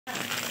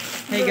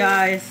Hey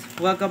guys,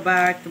 welcome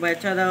back to my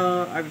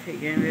channel, RBP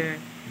Gamer.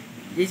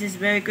 This is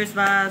Merry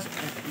Christmas.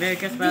 Merry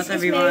Christmas, This is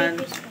everyone. Merry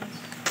Christmas.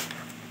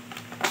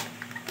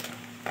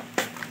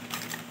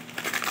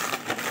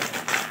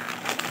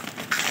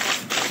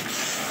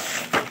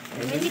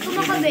 Hindi ko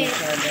makabit.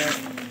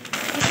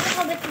 Hindi ko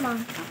makabit, ma.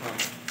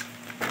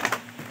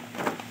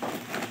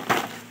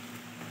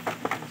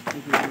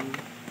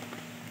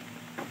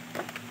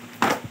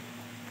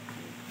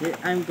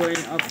 I'm going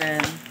to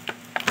open.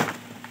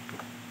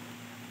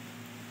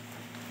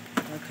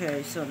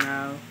 Okay, so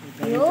now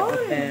we're going to Yun.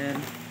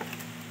 open.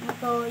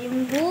 Ito, yung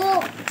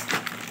book.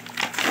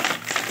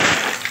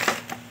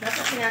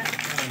 Dapat nga.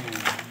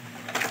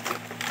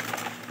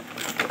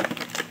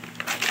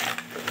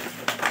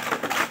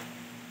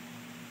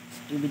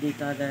 Skibidi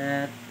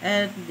Toilet.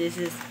 And this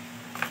is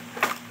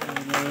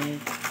okay.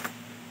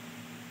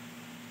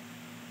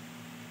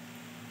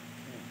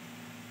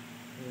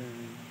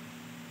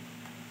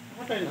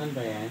 Turn on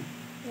ba yan?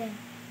 Yeah.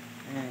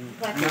 And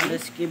another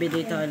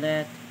Skibidi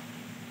Toilet.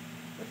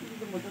 Ba't hindi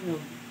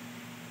tumutunog?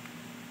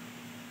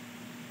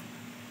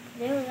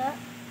 Hindi, wala.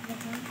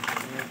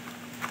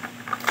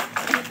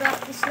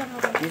 May-practice lang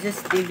ako. This is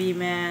TV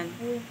Man.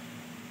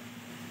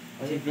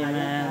 O TV yung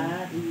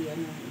man.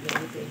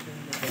 i-rotation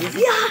mo. This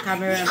is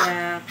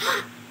Cameraman.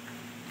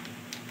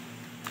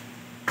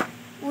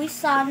 Uy,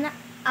 sana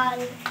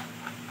all.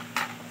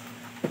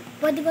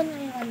 Pwede ba na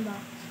yung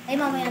unbox? Ay,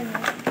 mamaya na.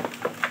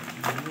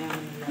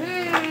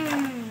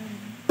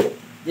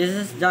 This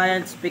is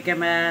Giant Speaker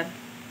Man.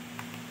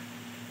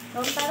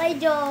 Kung taray,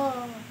 Jo.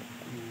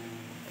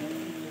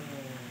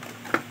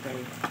 Okay.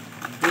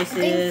 This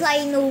Ito yung is Fly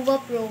Nova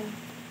Pro.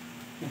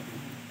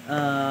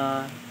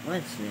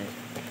 what's this?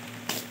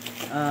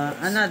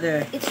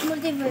 Another. It's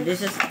multiverse.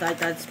 This is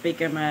Titan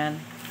Speaker Man.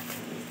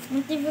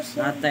 Multiverse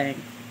yan. Nothing.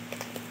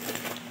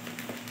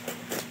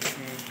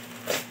 Okay.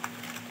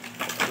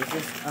 This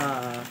is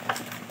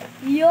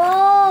Yo!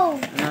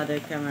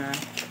 another camera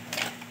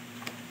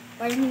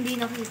Parang hindi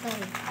nakita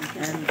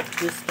eh. and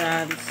two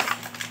stands.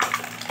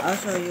 I'll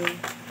show you.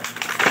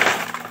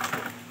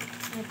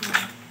 Ito.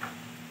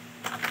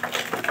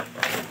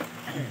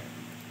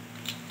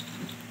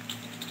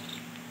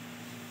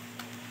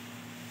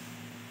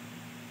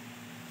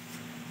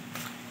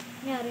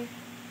 Nangyari.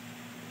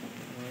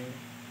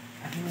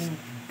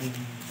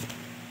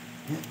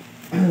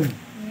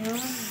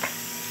 Ayun.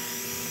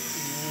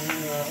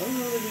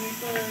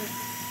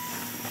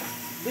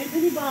 Pwede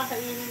di ba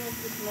kakainin ng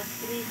Christmas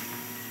tree?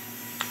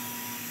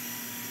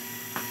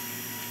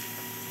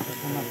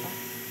 Ano pa?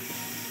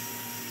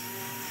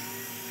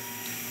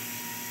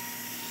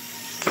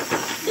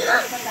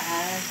 Sa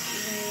taas,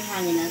 yung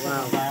hangin na sa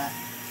Wow. baba.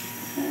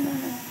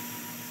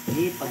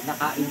 Hindi, pag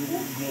nakain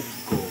yung grapes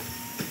ko.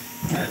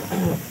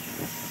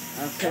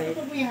 Okay.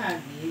 Ito mo yung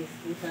hagis.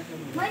 Kung saan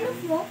mo. Minus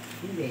mo?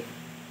 Hindi.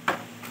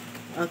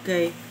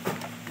 Okay.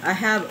 I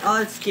have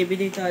all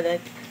Skibidi Toilet.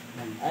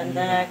 And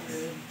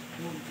next.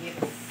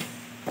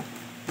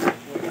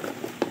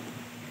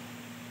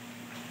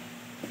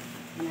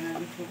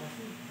 Hinahagis ko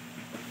kasi.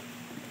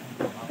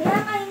 Kaya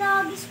nga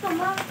hinahagis pa,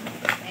 ma.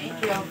 Thank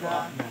you, Abba.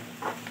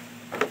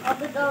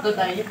 Abot, Ito abot.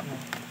 diet mo.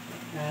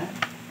 Ha?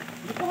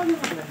 Hindi ko kami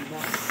naglagda.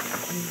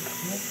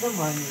 Yes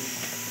naman.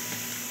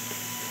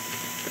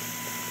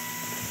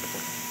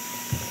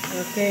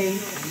 Okay.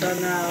 So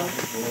now.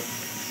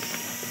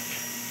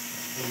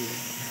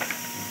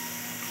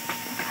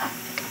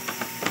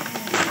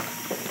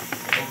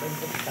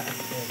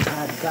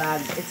 Oh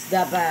God, it's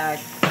the bag.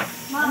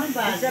 Ma, Ano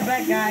ba? It's the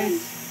bag, guys.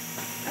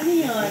 Ano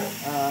yun?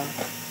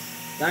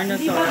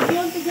 Hindi ba Dinosaur.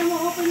 yun? Tignan mo,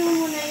 open mo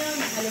muna yun.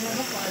 Alam mo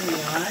ba kung ano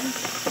yun?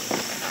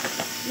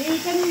 May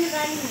kanina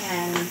kain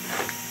yan.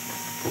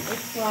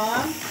 It's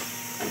from?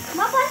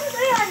 ma, paano to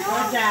yung ano?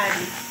 Ojan.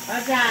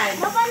 Ojan.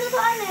 Ma, paano to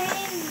ano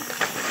yun?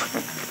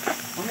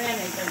 Mamaya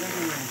na itagal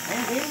mo yan.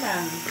 Ayun, ayun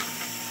lang.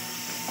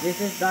 This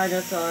is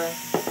dinosaur.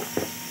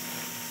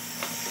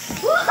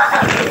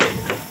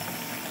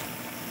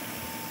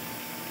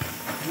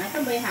 Nasa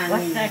ba yung hangin?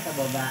 What's that? Nasa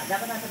baba.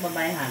 Dapat nasa baba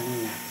yung hangin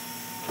na.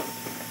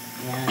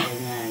 Yan,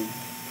 ganyan.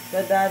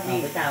 The daddy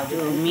Oh, bitaw, to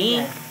bitaw, me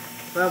bitaw.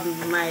 from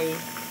my.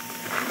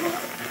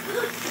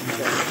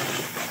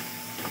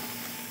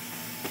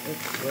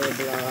 It's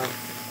Roblox.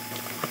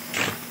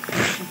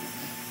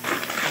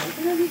 Ito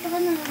na, dito ka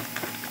na.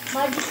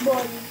 Magic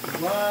ball.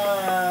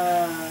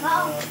 Wow! Ma,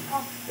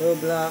 oh.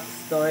 Roblox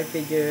toy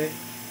figure.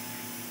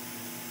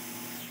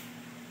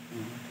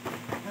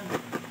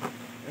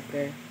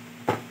 Okay.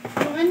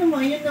 Yung ano mo,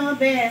 yun no,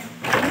 Bes.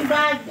 Yung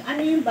bag,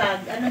 ano yung bag?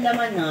 Ano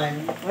laman nun?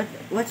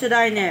 What should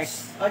I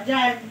next? O,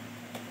 dyan.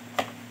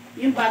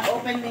 Yung bag,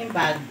 open mo yung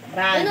bag.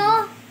 Bag.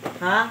 Ano?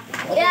 Huh?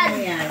 Open Yan. mo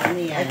yan. Ano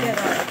I yan?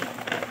 cannot.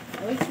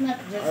 Oh, it's not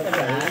just a Okay.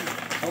 bag.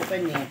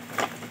 Open it.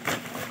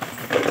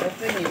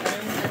 Open it.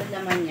 Ano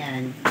laman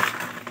yan?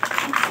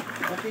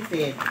 What is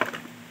it?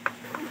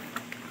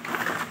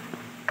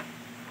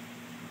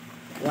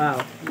 Wow,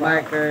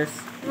 markers.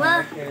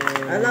 Ma,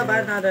 I love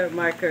another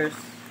markers.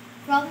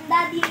 from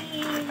daddy.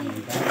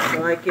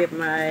 So I keep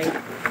my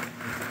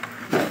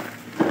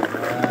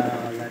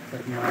Wow, lots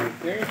of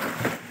marker.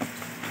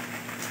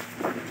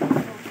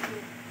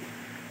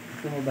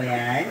 Gusto mo ba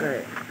yan?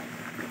 Okay.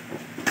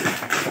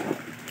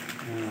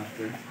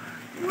 Okay.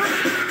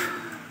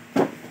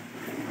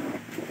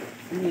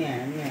 Ano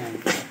yan? Ano yan?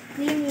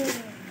 Cleaning.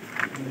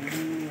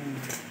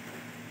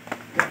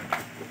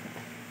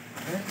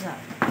 What's that?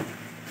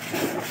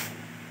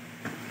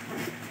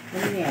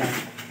 Ano yan?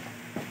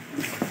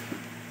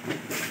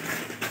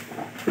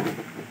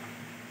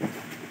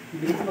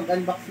 Bilis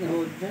mag-unbox ni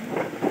Rod dyan.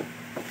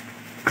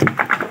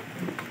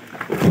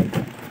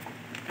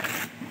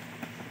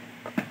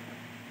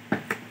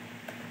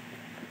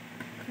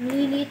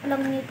 Nililiit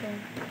lang nito.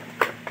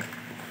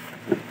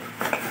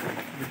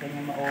 Hindi ka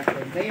niya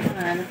ma-open. Kaya yung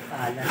mga anak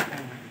kalat.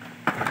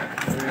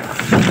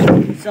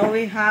 So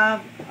we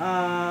have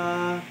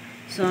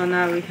so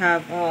now we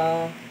have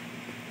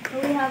So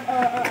we have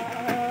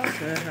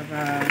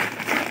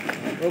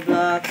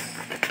Roblox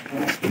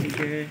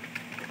figure.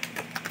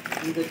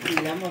 Ang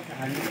sila mo sa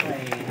ano pa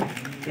eh.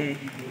 Okay.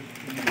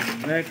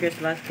 Merry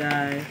Christmas,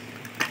 guys.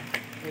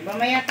 Diba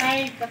maya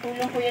tayo,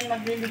 katulong ko yan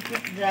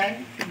magliligpit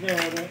dyan.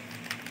 Siguro.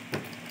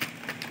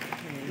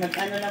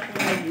 Nag-ano na po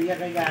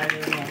nag-regalo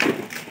mo.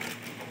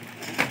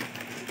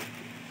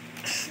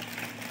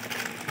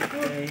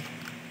 Okay.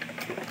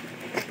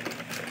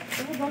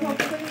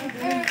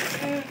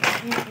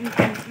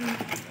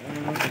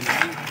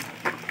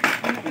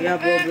 We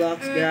have Roblox,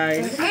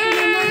 guys.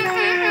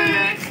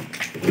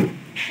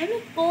 Ano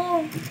to?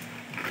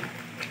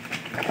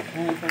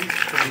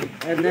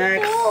 And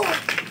next,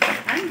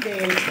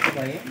 Andel. Ito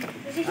ba yun?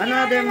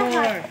 another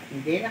more.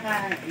 Hindi,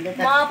 naka-touch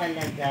Mop.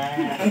 talaga.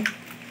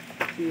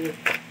 Cute.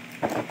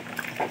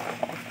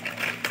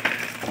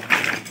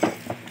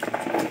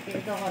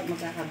 Ito ako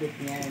magkakabit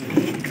niyan.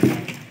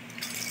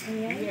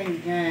 Ayan. Yan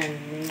dyan.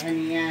 Yung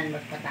ano yan,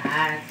 mas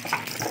pataas.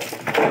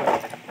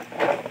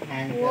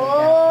 Handle.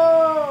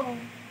 Wow!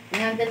 Yung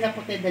handle na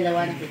puti,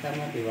 dalawa nakita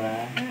mo, di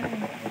ba?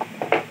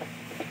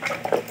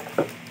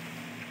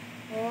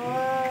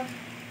 Wow!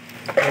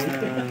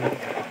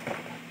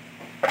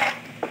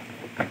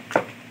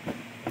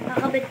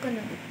 Nakakabit ko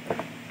na.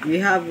 We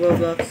have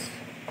Roblox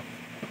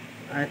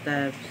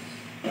items.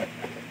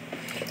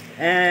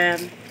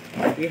 And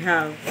we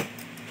have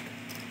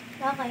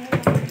Kakayo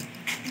na.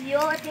 Yo,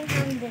 ating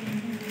handle.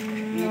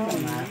 Ito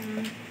ma.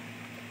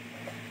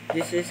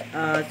 this is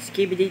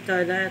Skibidi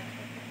toilet.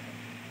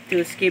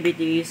 2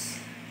 Skibidis.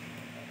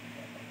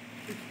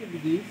 Gusto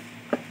bigis?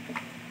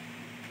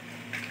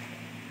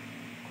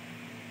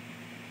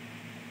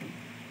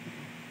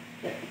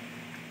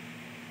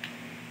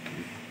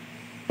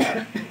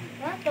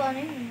 Ano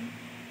yun?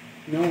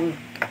 No.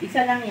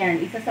 Isa lang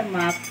yan. Isa sa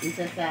map,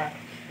 isa sa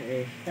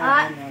Okay.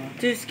 Ah. ano.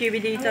 2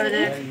 Skibidi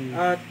toilet.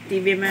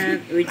 TV man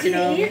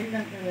original. Yan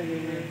lang talaga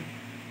yun.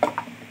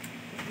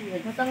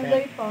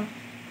 Matanggal pa.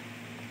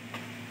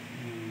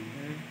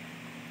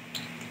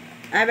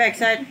 I'm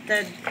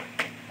excited.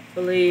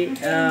 Fully.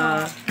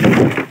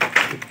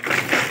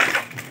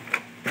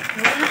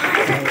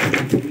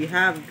 We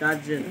have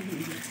gadget.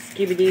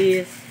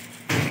 Skibidis.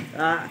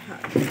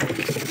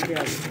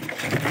 Yeah.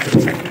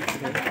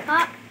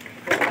 Ha?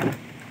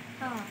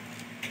 Ha?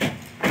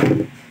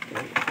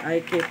 I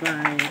keep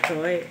my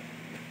toy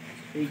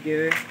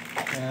figure.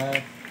 Ano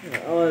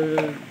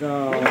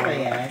ba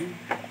yan?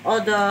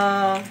 All the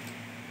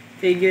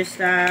figure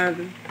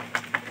stand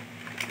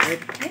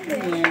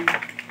Ano yan?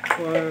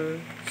 for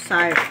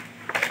side.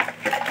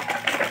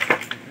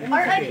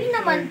 RIP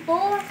naman to.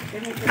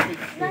 Ganito Wala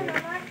picture.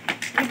 naman.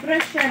 Yung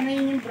brush siya, na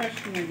yun yung brush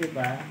niya, di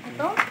ba?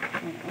 Ito?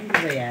 Ano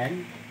ba yan?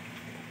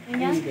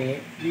 Ganyan?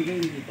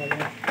 Hindi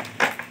pala.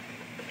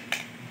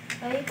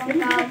 Ay, Ganito sa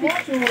pangkamot.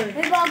 picture.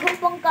 May bagong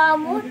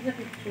pangkamot. Ganito sa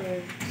picture.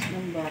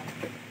 Ng box.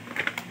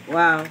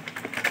 Wow.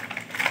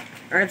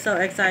 I'm so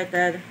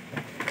excited.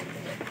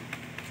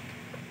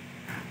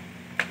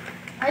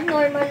 Ay,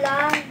 normal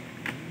lang.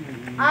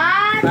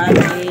 Ah!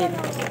 Bakit?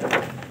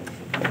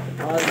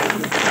 All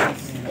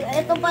this.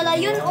 Ito pala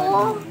yun,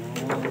 oh.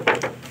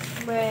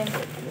 Bre.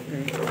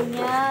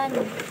 Ganyan.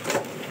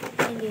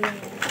 Hindi yan.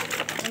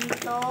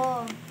 Ito.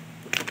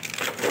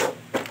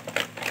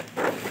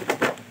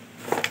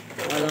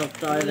 All of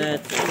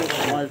toilets.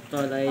 All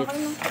toilets. Okay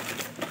na.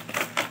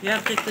 You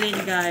have to clean,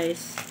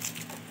 guys.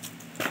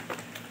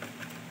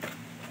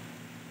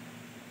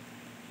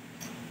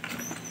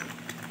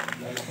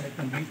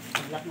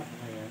 Black na pa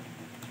kaya.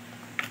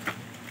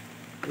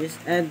 This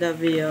end the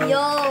video.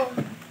 Yo!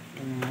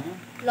 Ano?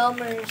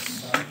 Plumbers.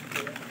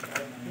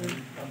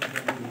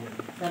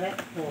 Sarap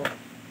po.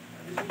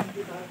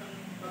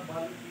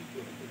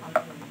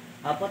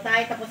 Apo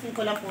tayo, tapusin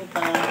ko lang po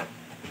ito.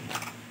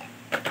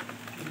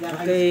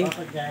 Okay.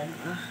 Ako dyan.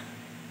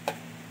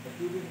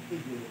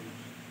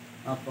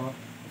 Opo.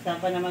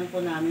 Usapan naman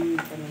po namin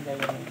kami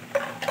dalawa.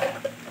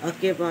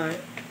 Okay, bye.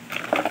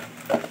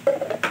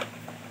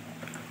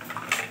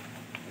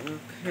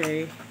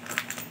 Okay.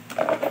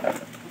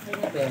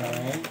 Okay na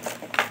ba?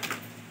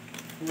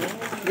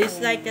 Please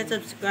like and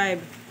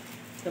subscribe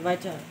to my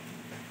channel.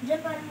 Diyan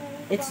parang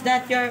It's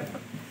not your...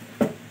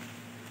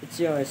 It's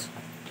yours.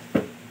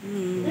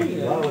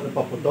 Ayun. Wow, ano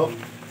pa putok?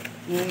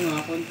 Oo nga,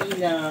 konti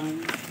lang.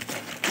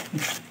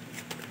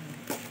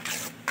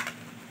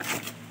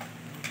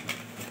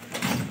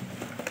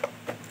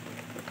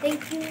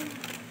 Thank you.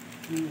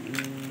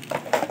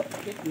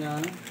 Cute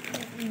na.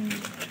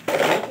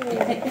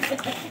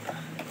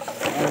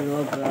 And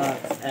Roblox.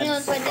 And Yun,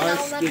 pwede na all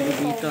ako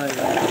skibidi matuto.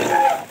 toilet.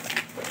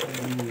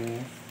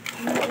 Yes.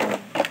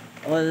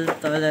 All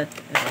toilet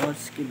and all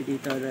skibidi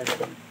toilet.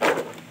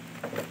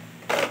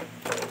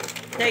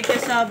 Thank you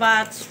so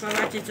much for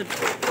watching.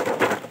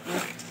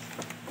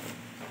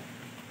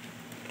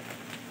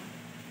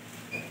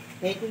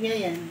 Kaya kuya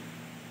yan.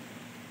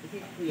 Is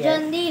it kuya?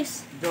 John Dees.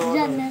 Doro.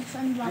 John Dees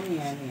unbox. Ano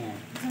yan? Ano yan?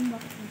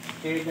 Unbox.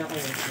 Share daw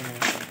kayo. Share.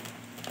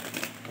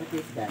 What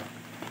is that?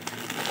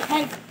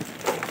 Hey.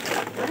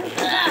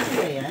 Ano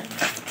ba yan?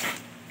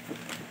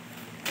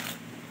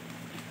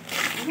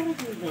 Ano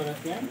ba yung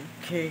Doros yan?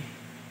 Okay.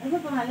 Ano ba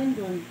pangalan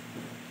doon?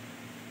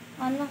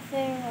 Ano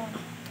fair?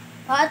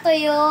 Ito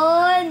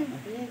yun.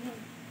 Ito yan.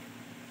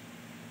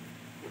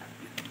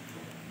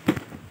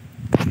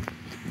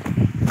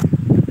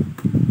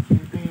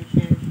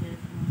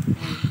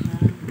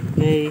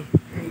 Okay.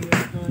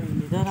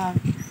 Dito na.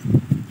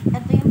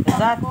 Ito yung Is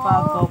that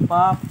Funko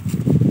Pop?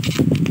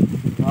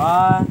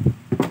 One.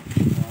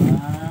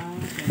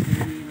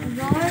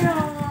 Doro.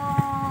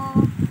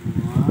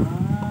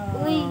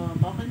 Uy.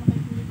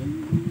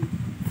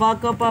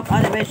 Funko Pop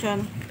animation.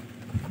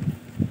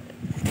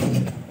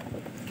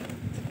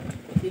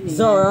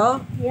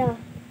 Zoro. Yeah.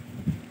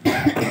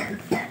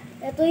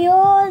 Ito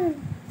yun.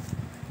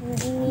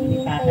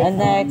 And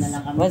next,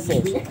 what's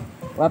it?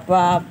 Wrap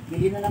up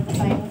Bili na lang po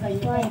tayo sa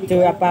inyo. Hindi to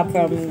ko wrap up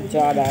from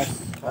Jodas.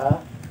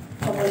 Ha?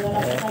 Kapag na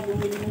lang po tayo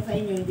bumili mo sa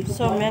inyo. Hindi ko So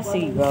po alam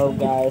messy, kung bro, ano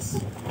gusto guys.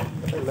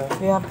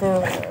 We have to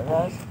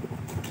rest.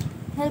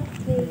 Help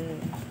me.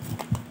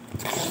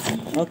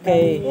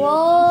 Okay.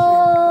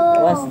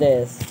 Whoa. What's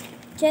this?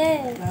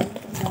 Chess.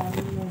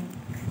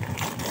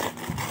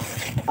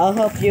 I'll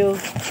help you.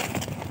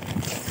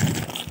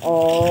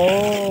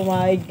 Oh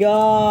my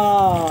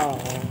god.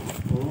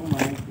 Oh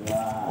my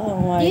God. Oh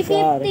my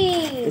god.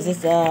 D50. This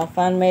is a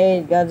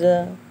fan-made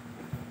gadget.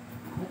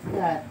 What's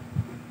that?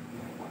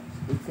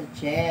 It's a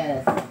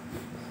chest.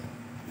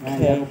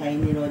 Okay. Nalaro kayo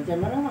ni Rojan.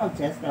 Marami ako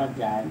chest,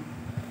 Rojan.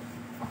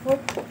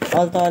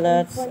 All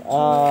toilets.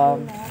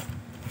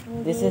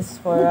 This is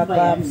for Wood ba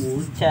yan? wrap-ups,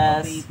 Wood?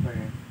 chest. Paper.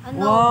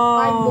 Ano?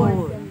 Wow.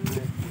 Cardboard.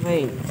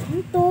 Wait.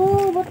 Ito,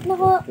 ba't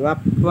naka...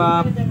 Wrap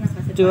up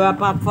to wrap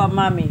up for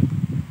mommy.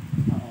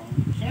 Oo.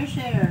 Share,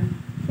 share.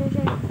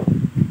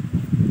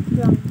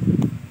 Drum.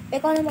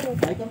 Ikaw na mag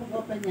Ay, ka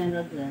mag-open yan,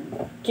 Rojan.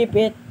 Keep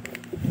it.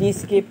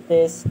 Please keep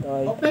this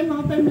toy. Open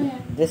mo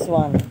yan. This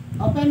one.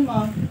 Open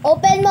mo.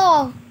 Open mo!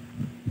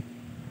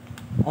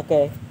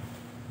 Okay.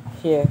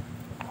 Here.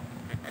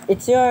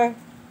 It's your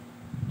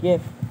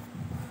gift.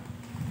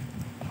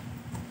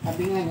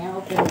 Sabi nga niya,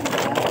 open mo.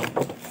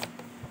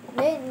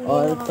 Hindi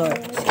All naman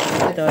toys.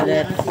 ako-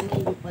 Toilet. Kasi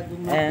hindi pa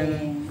dumating. And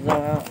the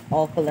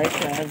all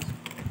collections.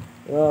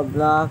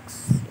 Roblox.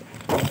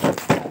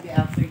 Sabi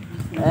after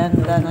Christmas. And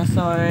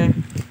dinosaur.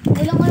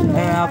 Ilang ano?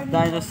 Air up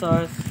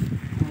dinosaurs.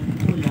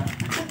 Wala.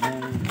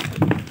 And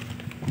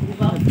Di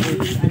ba?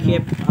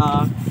 keep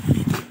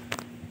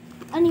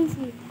Anong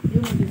fee?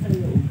 Yung sa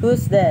loob.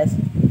 who's this?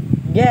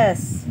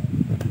 Guess.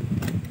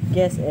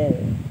 Guess it.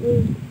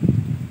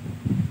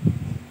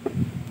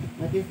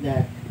 What is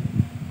that?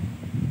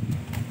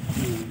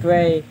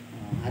 Gray.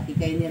 Ati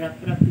kayo ni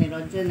Rap-Rap ni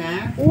Rojan,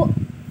 ha?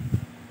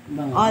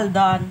 Bango. All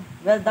done.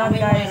 Well done, Amoy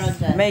mo, guys.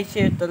 Rojan. Make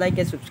sure to like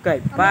and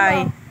subscribe.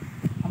 Bye.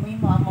 Amoy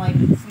mo, amoy.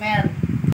 Smell.